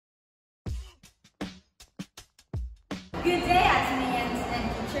Good day, Athenians and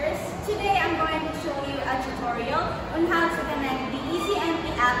teachers. Today I'm going to show you a tutorial on how to connect the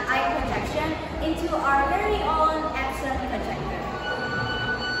EasyMP app eye projection into our very own Epson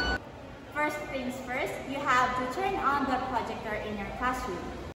projector. First things first, you have to turn on the projector in your classroom.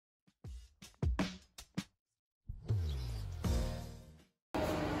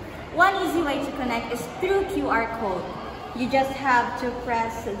 One easy way to connect is through QR code. You just have to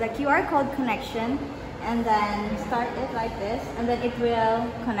press the QR code connection and then start it like this, and then it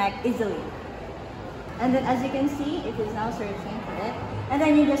will connect easily. And then as you can see, it is now searching for it. And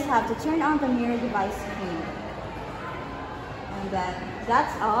then you just have to turn on the mirror device screen. And then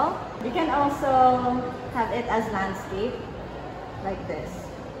that's all. You can also have it as landscape, like this.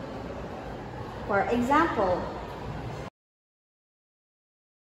 For example,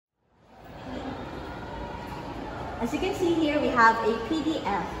 as you can see here, we have a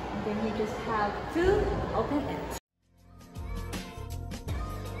PDF. And then you just have to open it.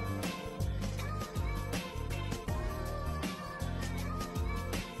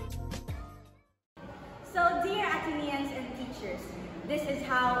 So dear Athenians and teachers, this is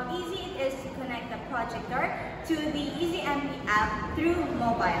how easy it is to connect the projector to the EasyMP app through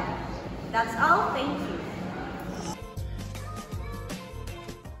mobile. That's all. Thank you.